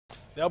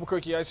The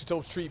Albuquerque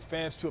Isotopes treat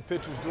fans to a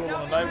pitcher's duel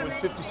on a night when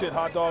 50-cent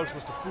hot dogs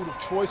was the food of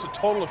choice. A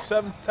total of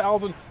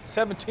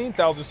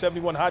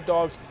 17,071 hot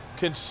dogs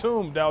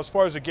consumed. Now, as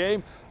far as the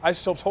game,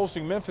 Isotopes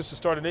hosting Memphis to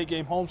start an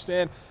 8-game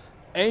homestand.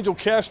 Angel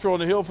Castro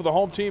on the hill for the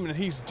home team, and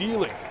he's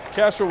dealing.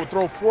 Castro would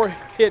throw 4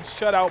 hits,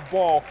 shutout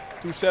ball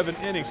through 7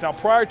 innings. Now,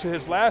 prior to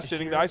his last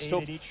inning, the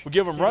Isotopes would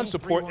give him run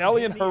support.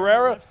 Elian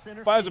Herrera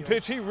finds a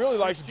pitch he really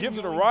likes, gives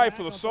it a ride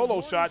for the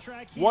solo shot.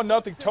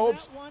 1-0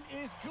 Topes.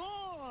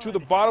 To the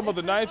bottom of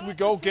the 9th we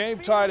go, game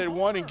tied at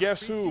 1, and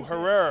guess who?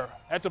 Herrera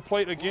at the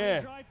plate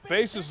again.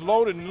 Bases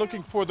loaded and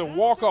looking for the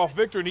walk-off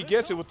victory, and he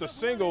gets it with the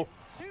single.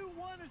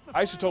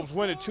 Isotopes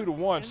win it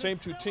 2-1. Same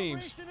two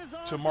teams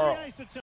tomorrow.